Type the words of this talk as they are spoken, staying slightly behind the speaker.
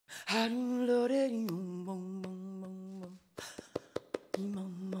I'm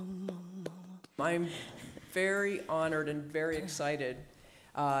very honored and very excited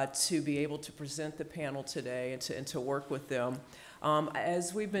to be able to present the panel today and to work with them.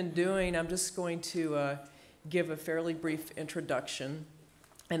 As we've been doing, I'm just going to give a fairly brief introduction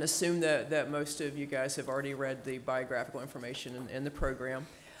and assume that most of you guys have already read the biographical information in the program.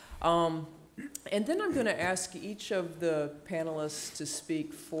 And then I'm going to ask each of the panelists to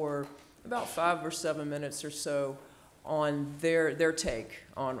speak for about 5 or 7 minutes or so on their take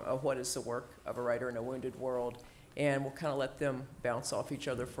on what is the work of a writer in a wounded world. And we'll kind of let them bounce off each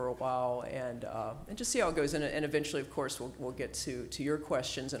other for a while and just see how it goes. And eventually, of course, we'll get to your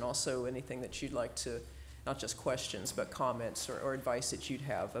questions and also anything that you'd like to, not just questions, but comments or advice that you'd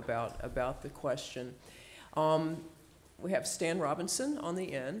have about the question. We have Stan Robinson on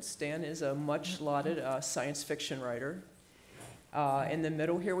the end. Stan is a much-lauded science fiction writer. In the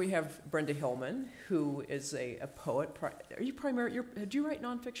middle here we have Brenda Hillman, who is a poet. Are you do you write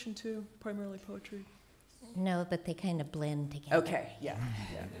nonfiction too, primarily poetry? No, but they kind of blend together. Okay, yeah.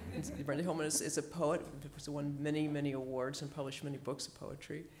 Brenda Hillman is a poet, has won many, many awards and published many books of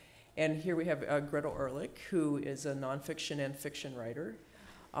poetry. And here we have Gretel Ehrlich, who is a nonfiction and fiction writer.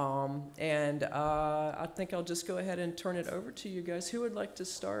 I think I'll just go ahead and turn it over to you guys. Who would like to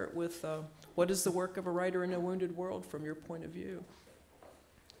start with what is the work of a writer in a wounded world from your point of view?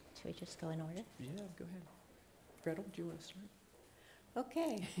 Should we just go in order? Yeah, go ahead. Gretel, do you want to start?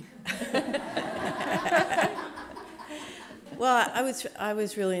 Okay. Well, I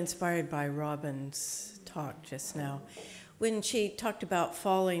was really inspired by Robin's talk just now. When she talked about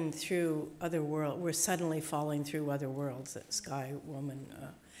falling through other worlds, we're suddenly falling through other worlds, that Sky Woman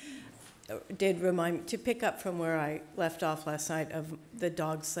did remind me, to pick up from where I left off last night, of the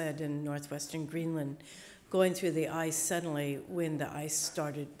dog sled in northwestern Greenland, going through the ice suddenly when the ice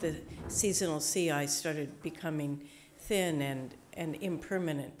started, the seasonal sea ice started becoming thin and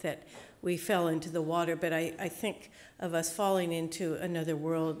impermanent, that we fell into the water. But I think of us falling into another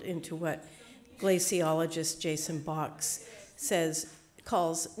world, into what glaciologist Jason Box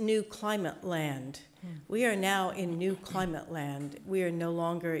calls new climate land. We are now in new climate land. We are no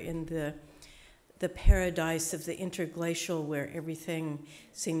longer in the paradise of the interglacial, where everything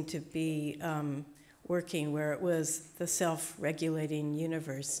seemed to be working, where it was the self-regulating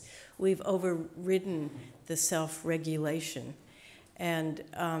universe. We've overridden the self-regulation. And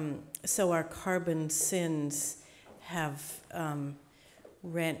so our carbon sins have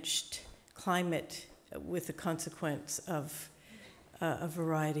wrenched climate, with the consequence of a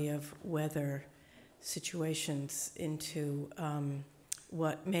variety of weather situations, into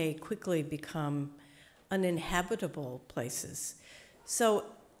what may quickly become uninhabitable places. So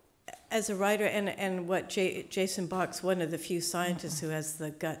as a writer, and what Jason Box, one of the few scientists who has the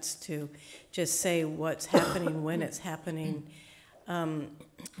guts to just say what's happening when it's happening,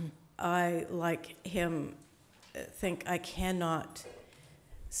 I, like him, think I cannot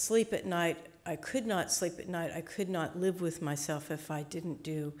sleep at night. I could not sleep at night. I could not live with myself if I didn't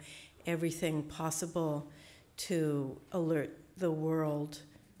do everything possible to alert the world,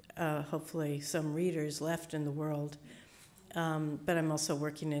 hopefully some readers left in the world. But I'm also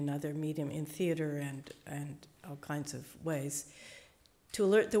working in other medium, in theater and all kinds of ways, to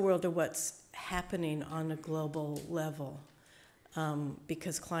alert the world of what's happening on a global level,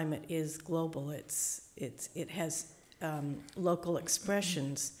 because climate is global. It has local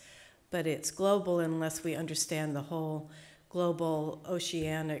expressions, but it's global unless we understand the whole global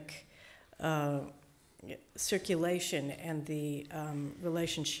oceanic circulation and the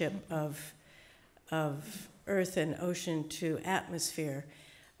relationship of Earth and ocean to atmosphere.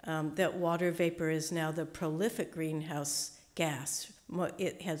 That water vapor is now the prolific greenhouse gas.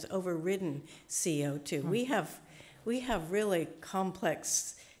 It has overridden CO2. We have really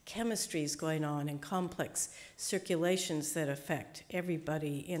complex chemistries going on and complex circulations that affect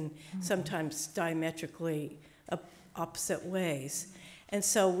everybody in sometimes diametrically opposite ways. And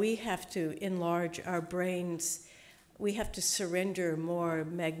so we have to enlarge our brains. We have to surrender more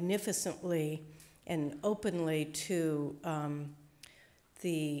magnificently and openly to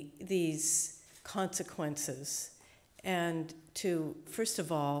these consequences, and to, first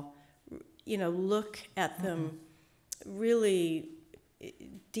of all, look at them really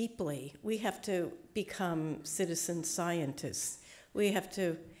deeply. We have to become citizen scientists. We have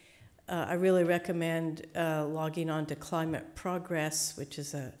to, I really recommend logging on to Climate Progress,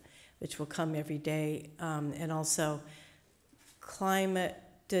 which will come every day, and also climate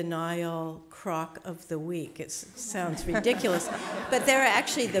denial crock of the week. It sounds ridiculous, but they're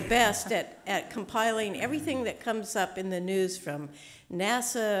actually the best at compiling everything that comes up in the news from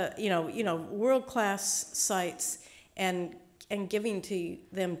NASA, world-class sites, and giving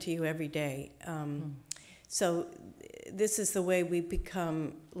them to you every day. So this is the way we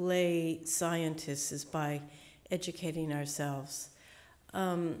become lay scientists, is by educating ourselves.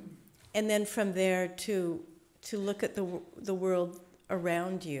 And then from there to look at the world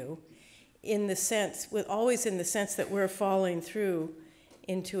around you always in the sense that we're falling through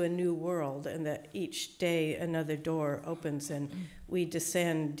into a new world, and that each day another door opens and we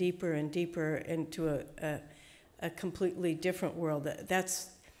descend deeper and deeper into a completely different world. That's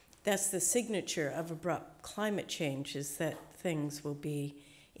the signature of abrupt climate change, is that things will be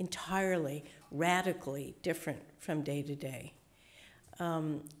entirely, radically different from day to day.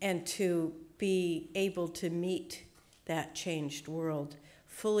 And to be able to meet that changed world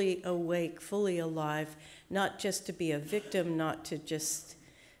fully awake, fully alive, not just to be a victim, not to just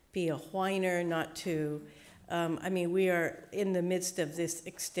be a whiner, not to, we are in the midst of this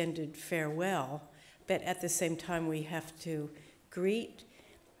extended farewell, but at the same time we have to greet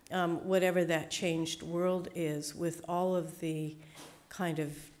whatever that changed world is with all of the kind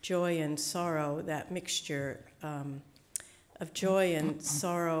of joy and sorrow, that mixture of joy and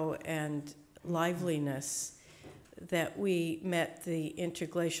sorrow and liveliness that we met the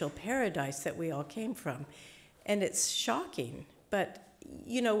interglacial paradise that we all came from. And it's shocking, but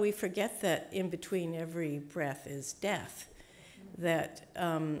we forget that in between every breath is death. That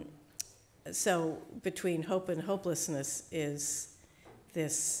so between hope and hopelessness is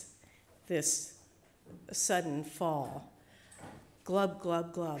this sudden fall. Glub,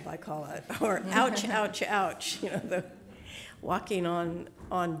 glub, glub, I call it, or ouch, ouch, ouch. The walking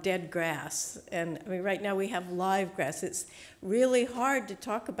on dead grass. And right now we have live grass. It's really hard to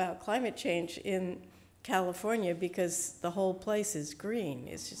talk about climate change in California because the whole place is green.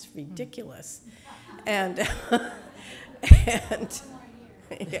 It's just ridiculous. And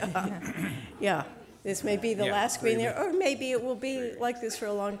yeah, this may be the last green there, or maybe it will be like this for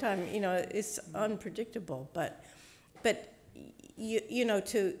a long time. It's unpredictable, but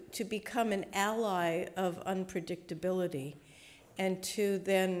to become an ally of unpredictability, and to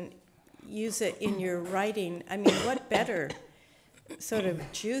then use it in your writing. What better sort of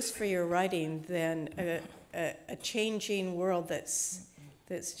juice for your writing than a changing world that's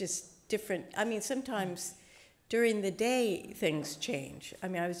just different. Sometimes during the day things change. I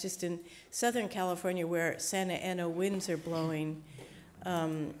was just in Southern California where Santa Ana winds are blowing,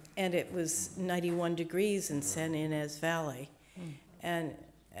 and it was 91 degrees in San Ynez Valley. And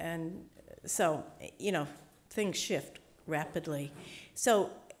so, things shift rapidly.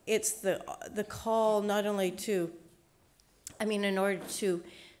 So it's the call not only to, in order to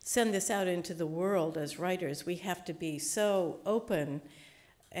send this out into the world as writers, we have to be so open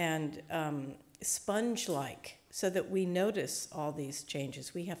and sponge-like so that we notice all these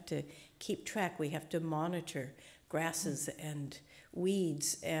changes. We have to keep track. We have to monitor grasses and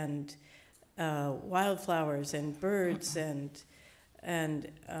weeds and wildflowers and birds and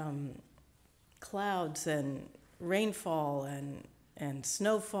clouds and rainfall and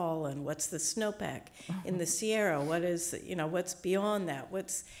snowfall, and what's the snowpack in the Sierra? What is, what's beyond that?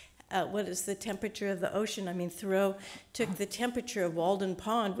 What is the temperature of the ocean? Thoreau took the temperature of Walden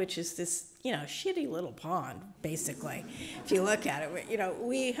Pond, which is this, shitty little pond, basically. If you look at it,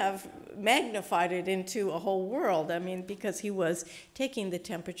 we have magnified it into a whole world. Because he was taking the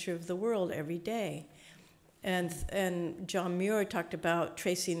temperature of the world every day. And John Muir talked about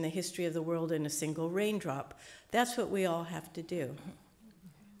tracing the history of the world in a single raindrop. That's what we all have to do.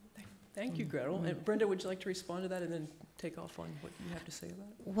 Thank you, Gretel. And Brenda, would you like to respond to that and then take off on what you have to say about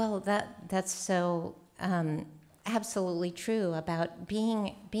it? Well, that's so absolutely true about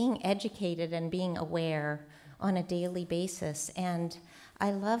being educated and being aware on a daily basis. And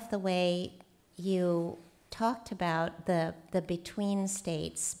I love the way you talked about the between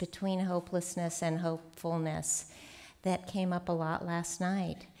states, between hopelessness and hopefulness, that came up a lot last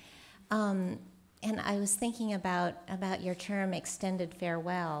night. And I was thinking about your term extended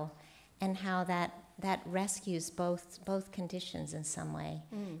farewell, and how that rescues both conditions in some way,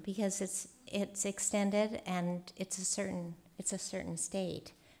 because it's extended and it's a certain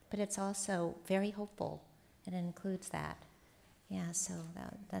state, but it's also very hopeful. It includes that. Yeah, so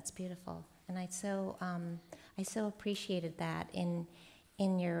that's beautiful, and I so appreciated that in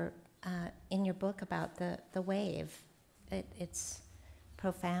your book about the wave. It's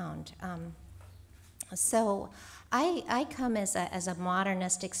profound. So I come as a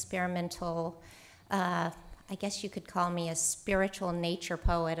modernist experimental, I guess you could call me a spiritual nature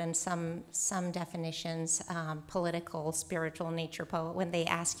poet, and some definitions, political spiritual nature poet. When they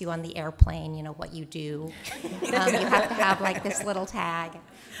ask you on the airplane, you know, what you do, you have to have like this little tag.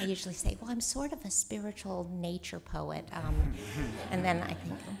 I usually say, well, I'm sort of a spiritual nature poet, and then I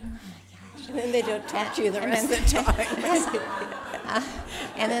think, oh my gosh. And then they don't talk to you the rest of the time.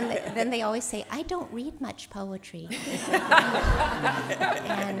 And then they always say, I don't read much poetry.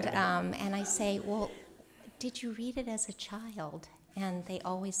 And I say, well, did you read it as a child? And they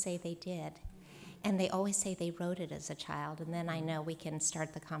always say they did. And they always say they wrote it as a child, and then I know we can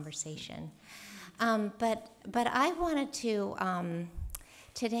start the conversation. But I wanted to,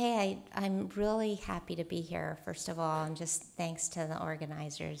 today I'm really happy to be here, first of all, and just thanks to the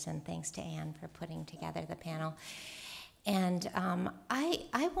organizers and thanks to Anne for putting together the panel. And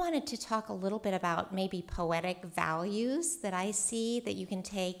I wanted to talk a little bit about maybe poetic values that I see that you can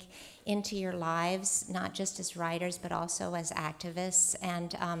take into your lives, not just as writers, but also as activists.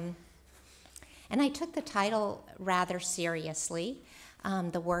 And I took the title rather seriously,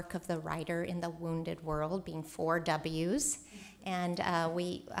 the work of the writer in the wounded world, being 4 W's. And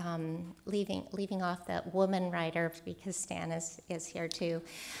we leaving off the woman writer because Stan is here too,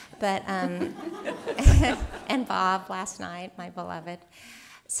 but and Bob last night, my beloved.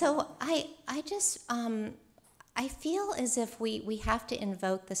 So I just I feel as if we have to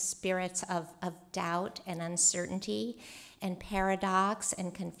invoke the spirits of doubt and uncertainty, and paradox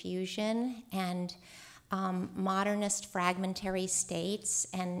and confusion and modernist fragmentary states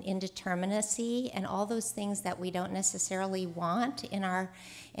and indeterminacy and all those things that we don't necessarily want in our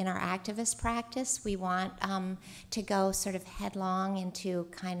activist practice. We want to go sort of headlong into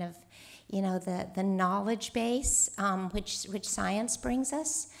kind of, you know, the knowledge base which science brings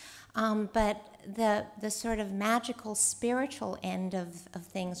us, but the sort of magical spiritual end of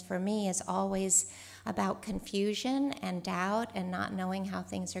things for me is always about confusion and doubt and not knowing how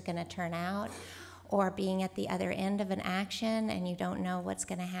things are going to turn out, or being at the other end of an action and you don't know what's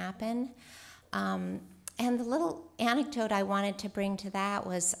going to happen. And the little anecdote I wanted to bring to that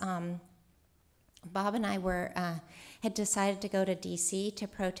was Bob and I had decided to go to DC to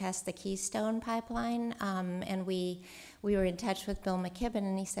protest the Keystone Pipeline, and we were in touch with Bill McKibben,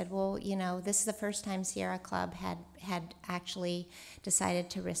 and he said, well, you know, this is the first time Sierra Club had actually decided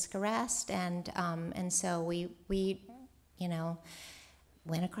to risk arrest, and so we you know,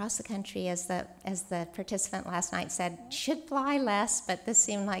 went across the country, as the participant last night said, should fly less, but this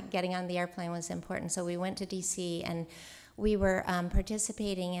seemed like getting on the airplane was important. So we went to DC, and we were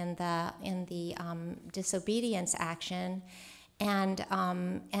participating in the disobedience action, and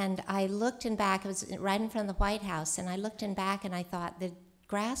I looked in back. It was right in front of the White House, and I looked in back, and I thought the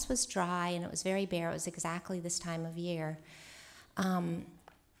grass was dry and it was very bare. It was exactly this time of year.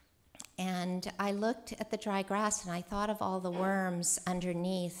 And I looked at the dry grass and I thought of all the worms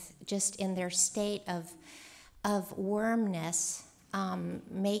underneath, just in their state of wormness,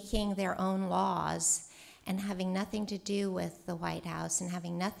 making their own laws and having nothing to do with the White House and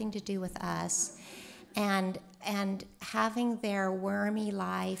having nothing to do with us, and having their wormy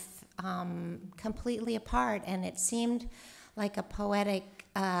life completely apart. And it seemed like a poetic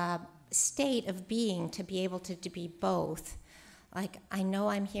state of being to be able to be both. Like, I know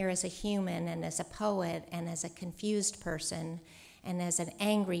I'm here as a human and as a poet and as a confused person and as an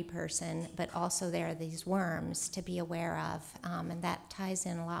angry person, but also there are these worms to be aware of. And that ties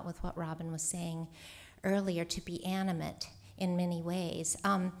in a lot with what Robin was saying earlier, to be animate in many ways.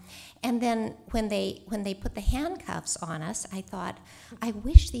 And then when they put the handcuffs on us, I thought, I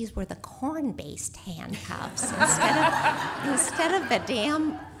wish these were the corn-based handcuffs instead of the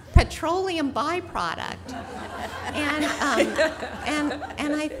damn petroleum byproduct. And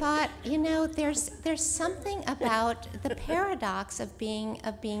I thought, you know, there's something about the paradox of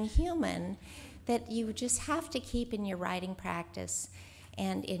being human that you just have to keep in your writing practice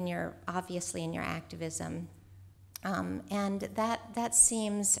and obviously in your activism. And that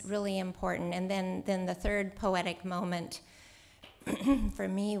seems really important. And then the third poetic moment for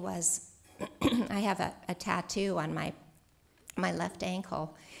me was I have a tattoo on my left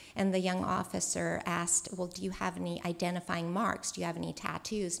ankle. And the young officer asked, well, do you have any identifying marks? Do you have any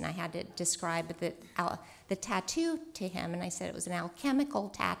tattoos? And I had to describe the tattoo to him, and I said it was an alchemical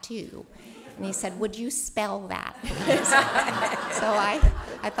tattoo. And he said, would you spell that, please? So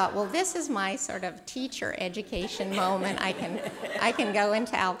I thought, well, this is my sort of teacher education moment. I can go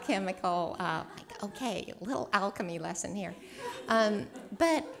into alchemical, okay, a little alchemy lesson here.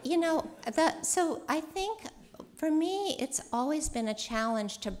 But, you know, so I think for me, it's always been a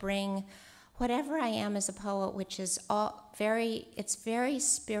challenge to bring whatever I am as a poet, which is it's very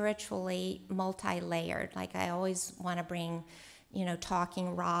spiritually multi-layered. Like I always want to bring,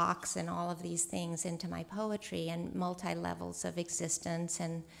 talking rocks and all of these things into my poetry, and multi-levels of existence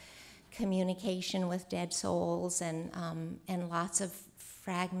and communication with dead souls, and lots of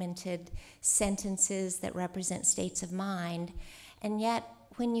fragmented sentences that represent states of mind. And yet,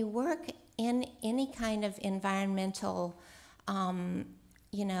 when you work in any kind of environmental,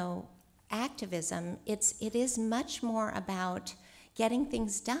 activism, it is much more about getting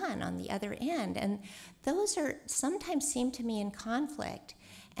things done on the other end. And those sometimes seem to me in conflict.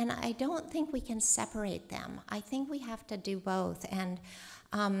 And I don't think we can separate them. I think we have to do both. And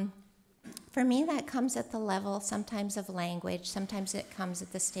for me, that comes at the level sometimes of language, sometimes it comes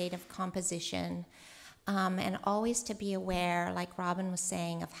at the state of composition. And always to be aware, like Robin was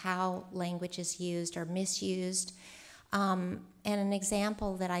saying, of how language is used or misused. And an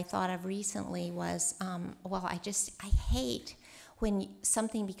example that I thought of recently was, I hate when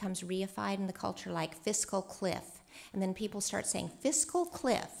something becomes reified in the culture, like fiscal cliff. And then people start saying fiscal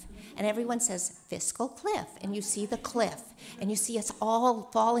cliff, and everyone says fiscal cliff, and you see the cliff, and you see us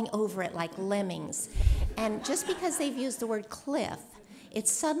all falling over it like lemmings. And just because they've used the word cliff,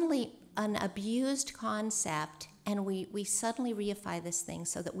 it's suddenly an abused concept, and we suddenly reify this thing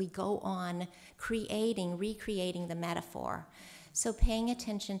so that we go on recreating the metaphor. So paying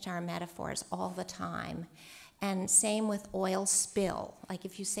attention to our metaphors all the time. And same with oil spill. Like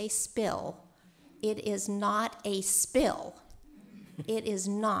if you say spill, it is not a spill. It is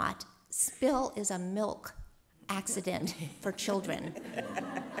not. Spill is a milk accident for children.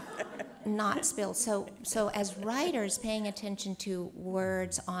 Not spill. So as writers, paying attention to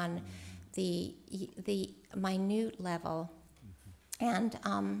words on the minute level, and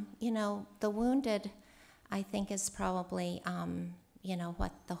the wounded, I think, is probably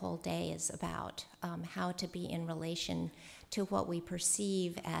what the whole day is about. How to be in relation to what we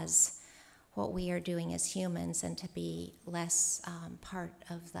perceive as what we are doing as humans, and to be less part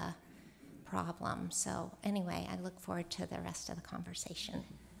of the problem. So anyway, I look forward to the rest of the conversation.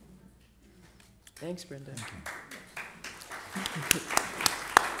 Thanks, Brenda.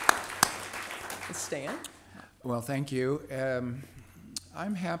 Stan? Well, thank you.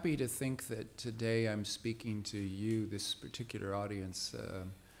 I'm happy to think that today I'm speaking to you, this particular audience,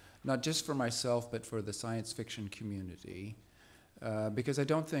 not just for myself, but for the science fiction community, because I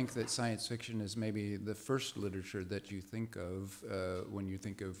don't think that science fiction is maybe the first literature that you think of when you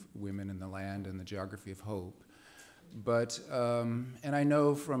think of women in the land and the geography of hope. But, and I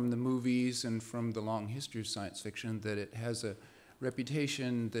know from the movies and from the long history of science fiction that it has a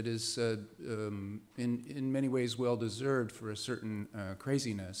reputation that is in many ways well-deserved for a certain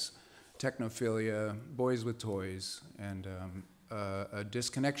craziness, technophilia, boys with toys, and a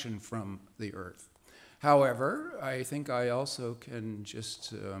disconnection from the earth. However, I think I also can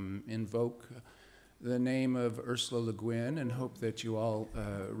just invoke the name of Ursula Le Guin and hope that you all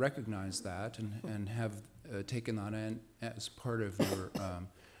recognize that and have taken on it as part of your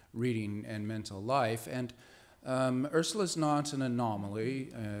reading and mental life. And Ursula's not an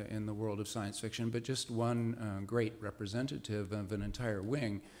anomaly in the world of science fiction, but just one great representative of an entire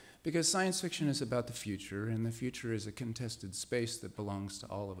wing, because science fiction is about the future, and the future is a contested space that belongs to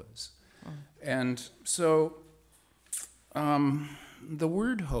all of us. And so the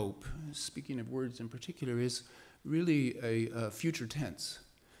word hope, speaking of words in particular, is really a future tense.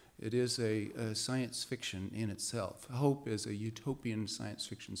 It is a science fiction in itself. Hope is a utopian science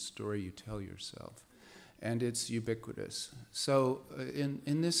fiction story you tell yourself, and it's ubiquitous. So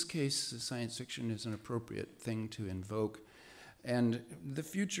in this case, science fiction is an appropriate thing to invoke. And the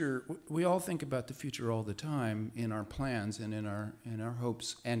future, we all think about the future all the time in our plans and in our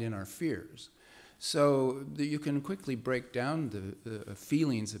hopes and in our fears. So you can quickly break down the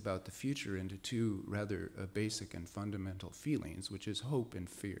feelings about the future into two rather basic and fundamental feelings, which is hope and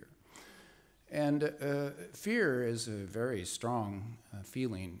fear. And fear is a very strong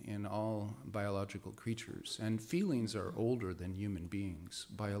feeling in all biological creatures. And feelings are older than human beings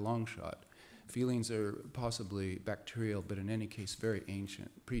by a long shot. Feelings are possibly bacterial, but in any case very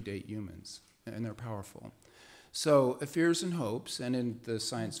ancient, predate humans, and they're powerful. So fears and hopes, and in the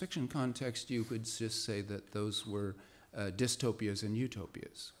science fiction context, you could just say that those were dystopias and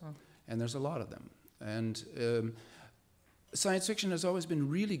utopias. And there's a lot of them. And science fiction has always been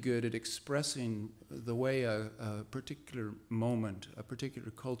really good at expressing the way a particular moment, a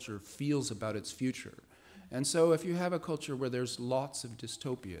particular culture feels about its future. And so if you have a culture where there's lots of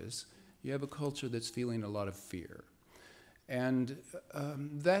dystopias, you have a culture that's feeling a lot of fear. And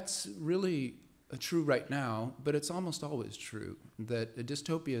that's really true right now, but it's almost always true, that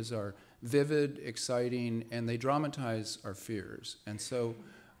dystopias are vivid, exciting, and they dramatize our fears. And so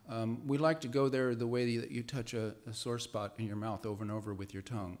we like to go there the way that you touch a sore spot in your mouth over and over with your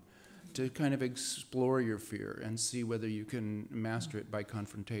tongue, to kind of explore your fear and see whether you can master it by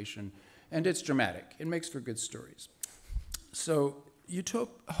confrontation. And it's dramatic. It makes for good stories. So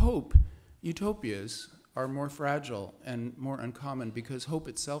utopias are more fragile and more uncommon because hope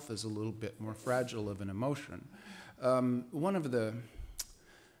itself is a little bit more fragile of an emotion. One of the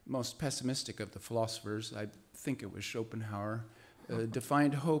most pessimistic of the philosophers, I think it was Schopenhauer,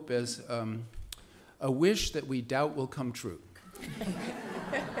 defined hope as a wish that we doubt will come true.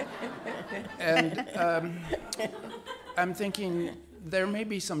 And I'm thinking there may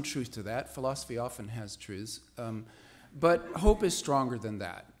be some truth to that. Philosophy often has truths. But hope is stronger than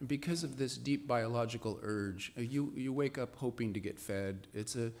that because of this deep biological urge. You wake up hoping to get fed.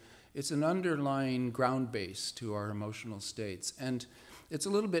 It's an underlying ground base to our emotional states. And it's a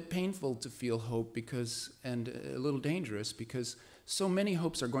little bit painful to feel hope and a little dangerous because so many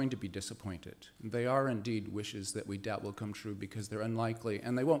hopes are going to be disappointed. They are indeed wishes that we doubt will come true because they're unlikely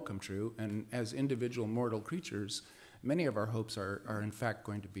and they won't come true. And as individual mortal creatures, many of our hopes are in fact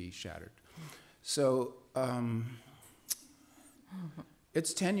going to be shattered. So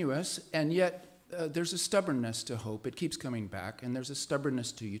it's tenuous, and yet there's a stubbornness to hope. It keeps coming back, and there's a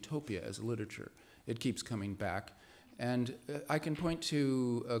stubbornness to utopia as a literature. It keeps coming back. And I can point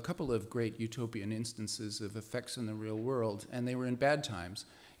to a couple of great utopian instances of effects in the real world, and they were in bad times.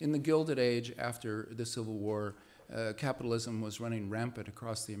 In the Gilded Age, after the Civil War, capitalism was running rampant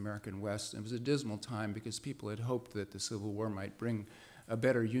across the American West. It was a dismal time because people had hoped that the Civil War might bring a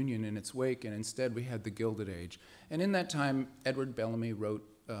better union in its wake, and instead we had the Gilded Age. And in that time, Edward Bellamy wrote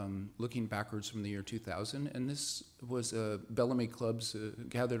Looking Backwards from the Year 2000, and this was Bellamy clubs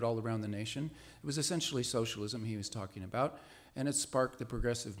gathered all around the nation. It was essentially socialism he was talking about, and it sparked the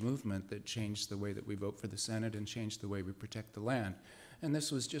progressive movement that changed the way that we vote for the Senate and changed the way we protect the land. And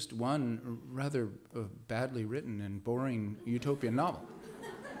this was just one rather badly written and boring utopian novel.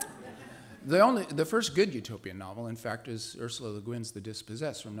 The first good utopian novel, in fact, is Ursula Le Guin's The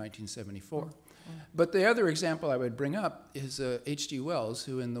Dispossessed from 1974. But the other example I would bring up is H.G. Wells,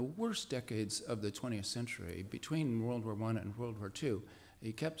 who in the worst decades of the 20th century, between World War I and World War II,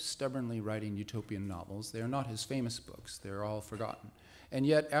 he kept stubbornly writing utopian novels. They are not his famous books. They're all forgotten. And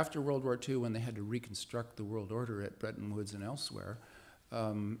yet, after World War II, when they had to reconstruct the world order at Bretton Woods and elsewhere,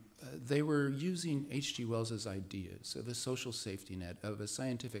 they were using H.G. Wells's ideas of a social safety net, of a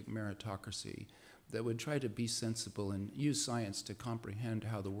scientific meritocracy that would try to be sensible and use science to comprehend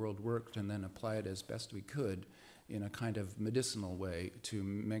how the world worked and then apply it as best we could in a kind of medicinal way to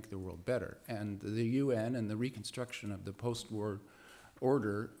make the world better. And the UN and the reconstruction of the post-war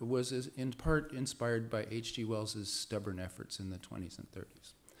order was in part inspired by H.G. Wells's stubborn efforts in the 20s and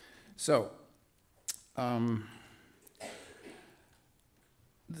 30s. So,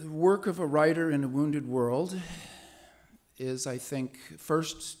 the work of a writer in a wounded world is, I think,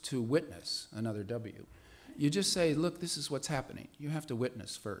 first to witness another W. You just say, look, this is what's happening. You have to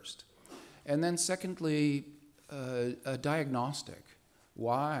witness first. And then secondly, a diagnostic.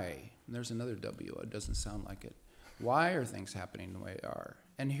 Why? And there's another W. It doesn't sound like it. Why are things happening the way they are?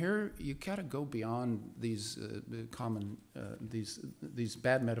 And here you gotta go beyond these these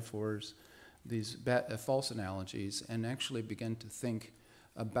bad metaphors, these false analogies, and actually begin to think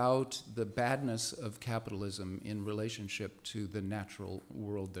about the badness of capitalism in relationship to the natural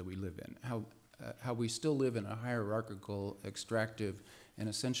world that we live in, how we still live in a hierarchical, extractive, and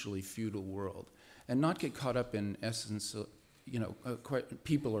essentially feudal world, and not get caught up in essence,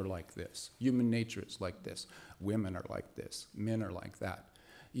 people are like this, human nature is like this, women are like this, men are like that.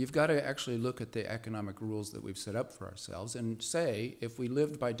 You've got to actually look at the economic rules that we've set up for ourselves and say, if we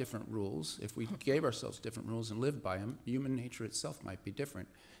lived by different rules, if we gave ourselves different rules and lived by them, human nature itself might be different,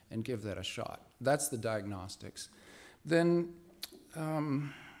 and give that a shot. That's the diagnostics. Then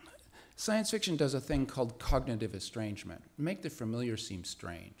science fiction does a thing called cognitive estrangement. Make the familiar seem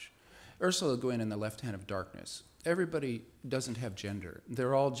strange. Ursula Le Guin in The Left Hand of Darkness. Everybody doesn't have gender.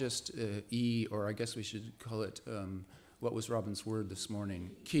 They're all just E, or I guess we should call it, what was Robin's word this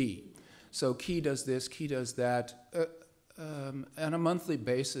morning? Key. So Key does this, Key does that. On a monthly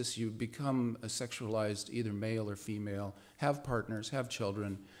basis, you become a sexualized, either male or female, have partners, have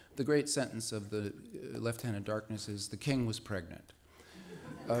children. The great sentence of The Left Hand of Darkness is, the king was pregnant.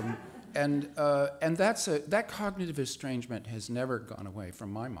 And that cognitive estrangement has never gone away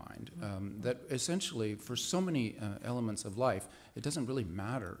from my mind. That essentially, for so many elements of life, it doesn't really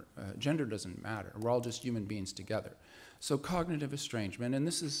matter. Gender doesn't matter. We're all just human beings together. So cognitive estrangement, and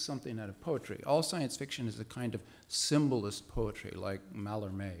this is something out of poetry. All science fiction is a kind of symbolist poetry, like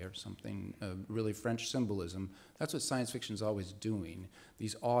Mallarmé or something, really French symbolism. That's what science fiction is always doing.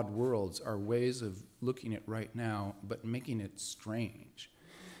 These odd worlds are ways of looking at right now, but making it strange.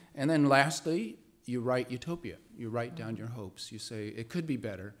 And then lastly, you write utopia. You write down your hopes. You say, it could be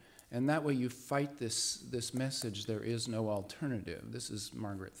better. And that way you fight this message, there is no alternative. This is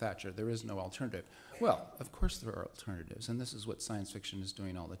Margaret Thatcher, there is no alternative. Well, of course there are alternatives, and this is what science fiction is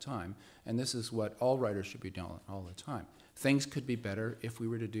doing all the time, and this is what all writers should be doing all the time. Things could be better if we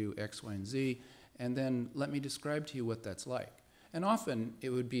were to do X, Y, and Z, and then let me describe to you what that's like. And often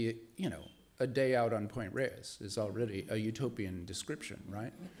it would be, a day out on Point Reyes is already a utopian description,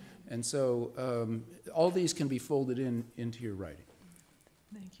 right? And so all these can be folded into your writing.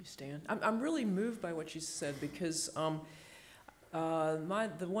 Thank you, Stan. I'm really moved by what you said because the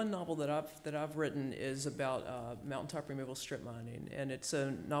one novel that I've written is about mountaintop removal strip mining, and it's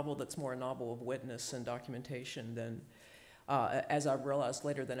a novel that's more a novel of witness and documentation than, as I've realized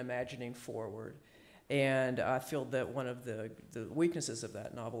later, than imagining forward. And I feel that one of the weaknesses of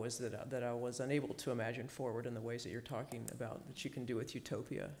that novel is that I was unable to imagine forward in the ways that you're talking about that you can do with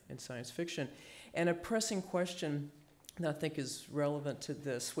utopia in science fiction. And a pressing question that I think is relevant to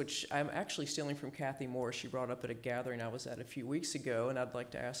this, which I'm actually stealing from Kathy Moore. She brought up at a gathering I was at a few weeks ago, and I'd like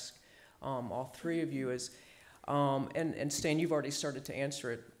to ask all three of you is, and Stan, you've already started to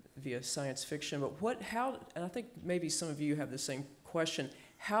answer it via science fiction, but and I think maybe some of you have the same question,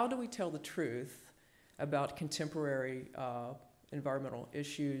 how do we tell the truth about contemporary environmental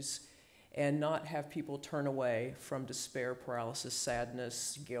issues and not have people turn away from despair, paralysis,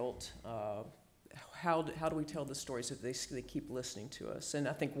 sadness, guilt? How do we tell the stories if they keep listening to us? And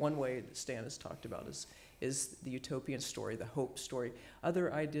I think one way that Stan has talked about is the utopian story, the hope story.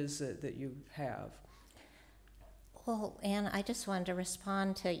 Other ideas that you have? Well, Anne, I just wanted to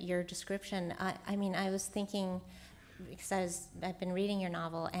respond to your description. I mean, I was thinking, because I've been reading your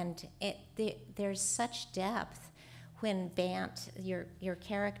novel, and there's such depth when Bant, your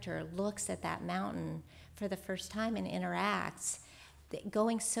character, looks at that mountain for the first time and interacts,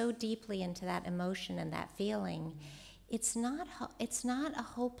 going so deeply into that emotion and that feeling. It's not a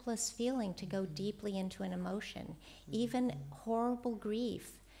hopeless feeling to go deeply into an emotion, even horrible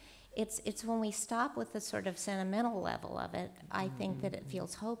grief. It's when we stop with the sort of sentimental level of it, I think that it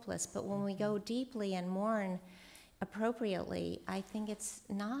feels hopeless. But when we go deeply and mourn appropriately, I think it's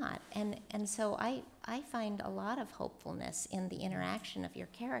not. And so I find a lot of hopefulness in the interaction of your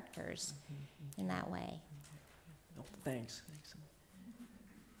characters in that way. Oh, thanks.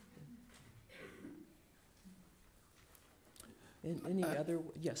 Any other?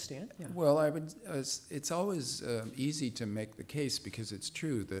 Yes, Stan? Yeah. Well, it's always easy to make the case, because it's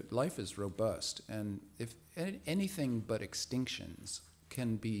true that life is robust, and if anything but extinctions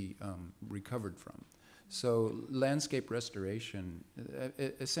can be recovered from. So landscape restoration,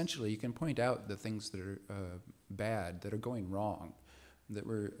 essentially you can point out the things that are bad, that are going wrong, that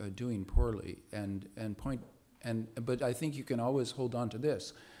we're doing poorly, but I think you can always hold on to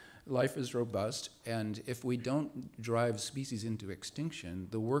this. Life is robust, and if we don't drive species into extinction,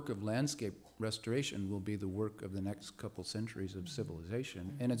 the work of landscape restoration will be the work of the next couple centuries of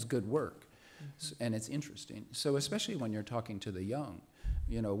civilization, and it's good work, and it's interesting. So especially when you're talking to the young,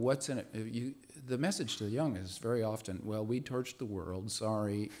 what's in it? The message to the young is very often, well, we torched the world,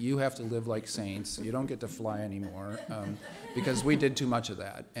 sorry, you have to live like saints, you don't get to fly anymore, because we did too much of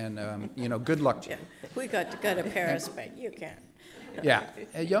that, and good luck to you. Yeah. We got to go to Paris, but you can't. Yeah,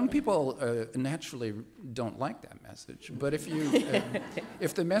 young people naturally don't like that message. But if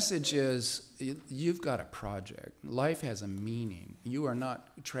if the message is you've got a project, life has a meaning. You are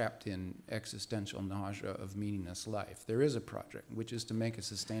not trapped in existential nausea of meaningless life. There is a project, which is to make a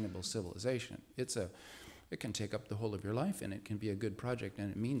sustainable civilization. It can take up the whole of your life, and it can be a good project, and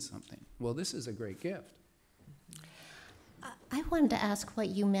it means something. Well, this is a great gift. I wanted to ask what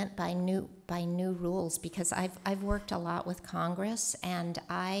you meant by new rules, because I've worked a lot with Congress, and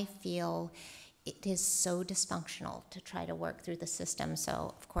I feel it is so dysfunctional to try to work through the system.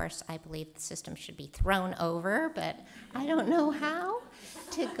 So, of course, I believe the system should be thrown over, but I don't know how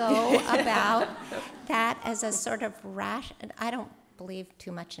to go about that as a sort of I don't believe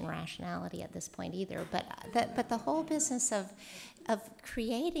too much in rationality at this point either, but the whole business of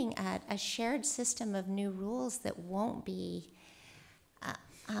creating a shared system of new rules that won't be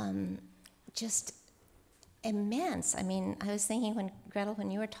just immense. I mean, I was thinking when, Gretel,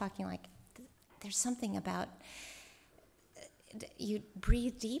 when you were talking, like, there's something about you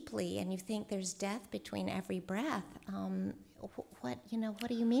breathe deeply and you think there's death between every breath. What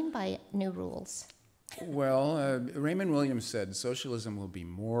do you mean by new rules? Well, Raymond Williams said socialism will be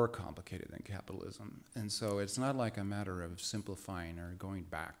more complicated than capitalism. And so it's not like a matter of simplifying or going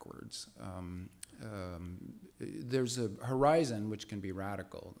backwards. There's a horizon which can be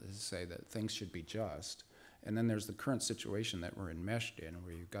radical, to say that things should be just. And then there's the current situation that we're enmeshed in,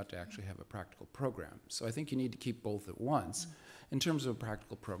 where you've got to actually have a practical program. So I think you need to keep both at once. In terms of a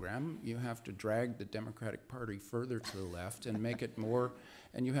practical program, you have to drag the Democratic Party further to the left and make it more,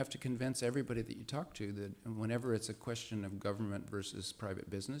 and you have to convince everybody that you talk to that whenever it's a question of government versus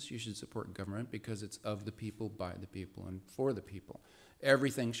private business, you should support government because it's of the people, by the people, and for the people.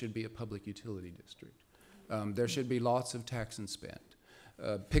 Everything should be a public utility district. There should be lots of tax and spend.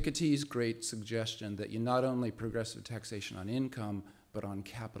 Piketty's great suggestion that you not only progressive taxation on income, but on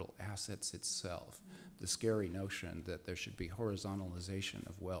capital assets itself. The scary notion that there should be horizontalization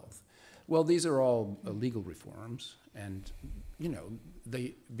of wealth. Well, these are all legal reforms, and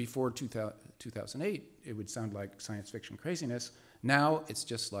before 2008, it would sound like science fiction craziness. Now it's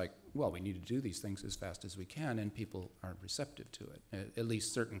just like, well, we need to do these things as fast as we can, and people are receptive to it. At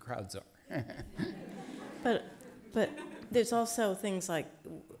least certain crowds are. But there's also things like,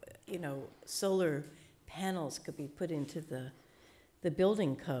 solar panels could be put into the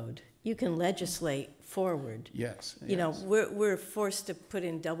building code. You can legislate forward. Yes. We're forced to put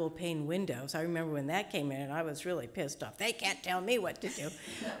in double pane windows. I remember when that came in, and I was really pissed off. They can't tell me what to do.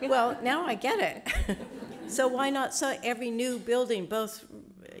 Well, now I get it. So why not? So every new building, both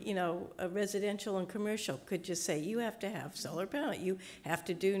a residential and commercial, could just say you have to have solar panel. You have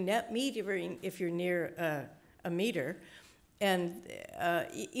to do net metering if you're near a meter. And,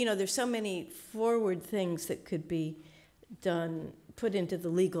 there's so many forward things that could be done, put into the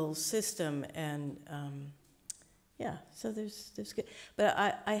legal system. And, so there's good.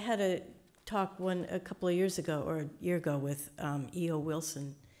 But I had a talk a couple of years ago, or a year ago, with E.O.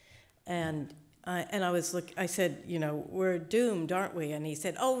 Wilson. And I said, we're doomed, aren't we? And he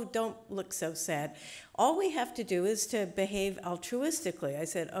said, oh, don't look so sad. All we have to do is to behave altruistically. I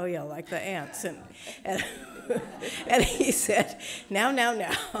said, oh, yeah, like the ants. And and he said, now.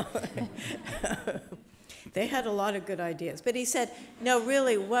 They had a lot of good ideas. But he said, no,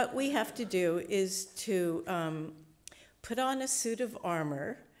 really, what we have to do is to put on a suit of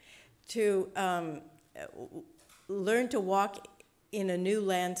armor, to learn to walk in a new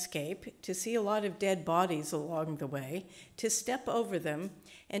landscape, to see a lot of dead bodies along the way, to step over them,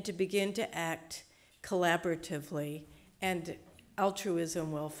 and to begin to act collaboratively, and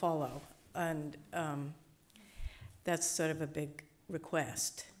altruism will follow. And that's sort of a big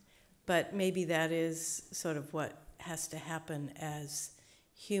request. But maybe that is sort of what has to happen as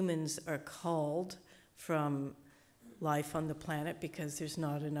humans are culled from life on the planet because there's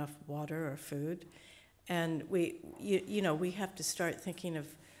not enough water or food. And we have to start thinking of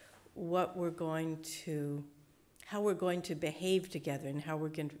how we're going to behave together and how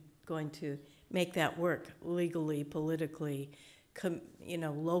we're going to make that work legally, politically,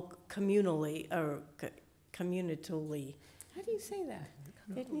 communally, or communitally. How do you say that?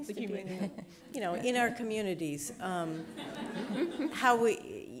 It needs to be, in our communities. How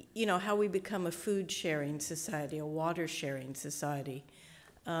we become a food sharing society, a water sharing society.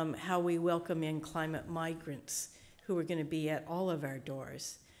 How we welcome in climate migrants who are going to be at all of our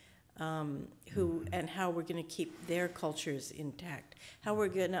doors, and how we're going to keep their cultures intact, how we're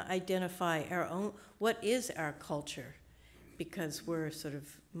going to identify our own, what is our culture, because we're sort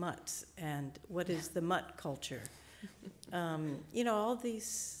of mutts, and what is the mutt culture? All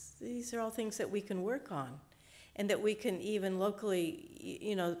these are all things that we can work on, and that we can even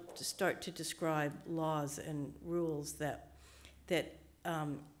locally, start to describe laws and rules that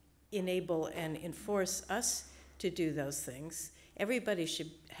enable and enforce us to do those things. Everybody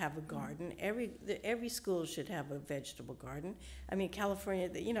should have a garden. Every school should have a vegetable garden. I mean, California,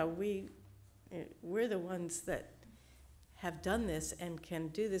 we're the ones that have done this and can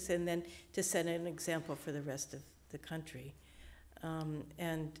do this, and then to set an example for the rest of the country.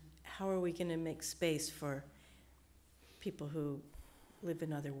 And how are we going to make space for people who live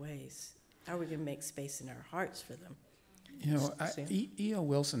in other ways? How are we going to make space in our hearts for them? E.O.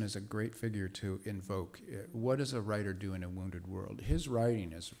 Wilson is a great figure to invoke. What does a writer do in a wounded world? His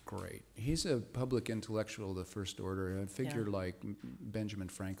writing is great. He's a public intellectual of the first order, a figure like Benjamin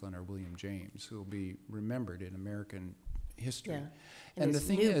Franklin or William James, who will be remembered in American Yeah. And And the his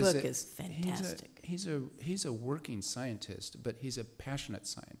thing new is book that is fantastic. He's a working scientist, but he's a passionate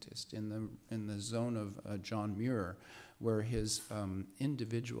scientist in the zone of John Muir, where his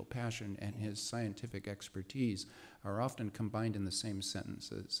individual passion and his scientific expertise are often combined in the same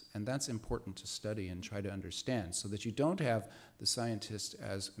sentences. And that's important to study and try to understand, so that you don't have the scientist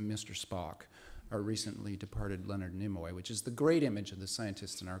as Mr. Spock, or recently departed Leonard Nimoy, which is the great image of the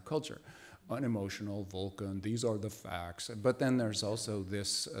scientist in our culture. Unemotional, Vulcan, these are the facts. But then there's also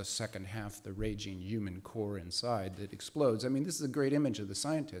this second half, the raging human core inside that explodes. I mean, this is a great image of the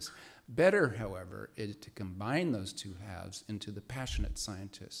scientist. Better, however, is to combine those two halves into the passionate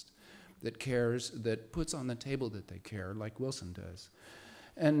scientist that cares, that puts on the table that they care, like Wilson does.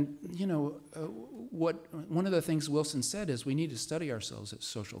 And, you know, one of the things Wilson said is we need to study ourselves as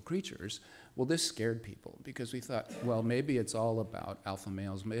social creatures. Well, this scared people because we thought, well, maybe it's all about alpha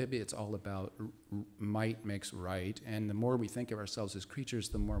males, maybe it's all about might makes right, and the more we think of ourselves as creatures,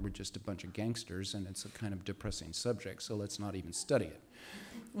 the more we're just a bunch of gangsters, and it's a kind of depressing subject, so let's not even study it.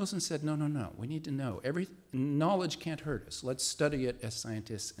 Wilson said, no, we need to know. Knowledge can't hurt us. Let's study it as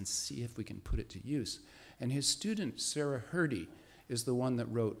scientists and see if we can put it to use. And his student, Sarah Hrdy, is the one that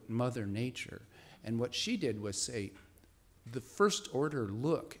wrote Mother Nature. And what she did was say, the first order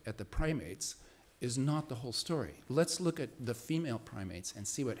look at the primates is not the whole story. Let's look at the female primates and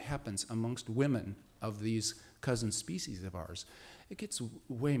see what happens amongst women of these cousin species of ours. It gets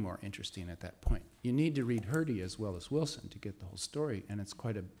way more interesting at that point. You need to read Hrdy as well as Wilson to get the whole story, and it's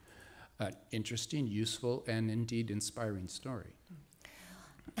quite an interesting, useful, and indeed inspiring story.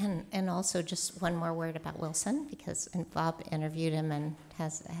 And also just one more word about Wilson, because Bob interviewed him and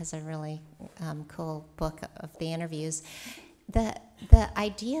has a really cool book of the interviews. The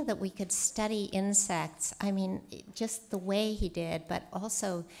idea that we could study insects, I mean, just the way he did, but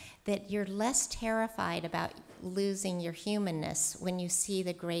also that you're less terrified about losing your humanness when you see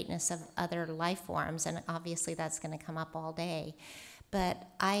the greatness of other life forms, and obviously that's going to come up all day. But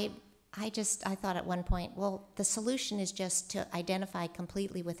I thought at one point, well, the solution is just to identify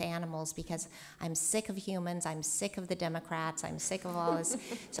completely with animals because I'm sick of humans, I'm sick of the Democrats, I'm sick of all this.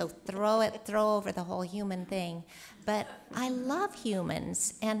 So throw over the whole human thing. But I love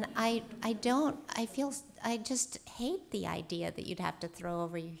humans, and I just hate the idea that you'd have to throw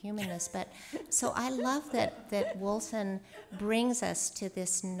over your humanness. But so I love that Wilson brings us to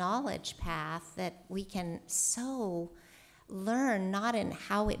this knowledge path that we can so learn, not in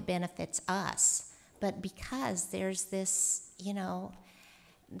how it benefits us, but because there's this, you know,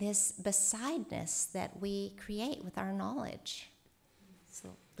 this besideness that we create with our knowledge. So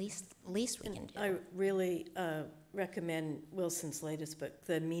least we can do. I really recommend Wilson's latest book,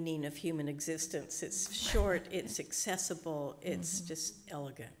 The Meaning of Human Existence. It's short, it's accessible, it's just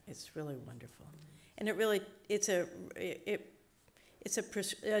elegant. It's really wonderful. And it's a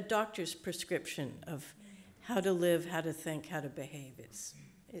doctor's prescription of how to live, how to think, how to behave. It's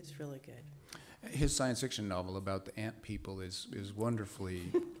really good. His science fiction novel about the ant people is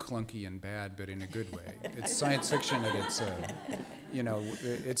wonderfully clunky and bad, but in a good way. It's science fiction and it's, you know,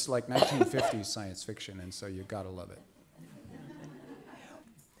 it's like 1950s science fiction, and so you gotta love it.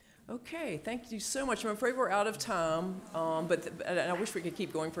 Okay, thank you so much. I'm afraid we're out of time, but I wish we could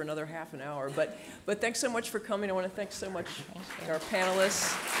keep going for another half an hour. But thanks so much for coming. I want to thank so much our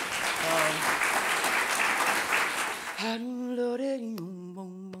panelists.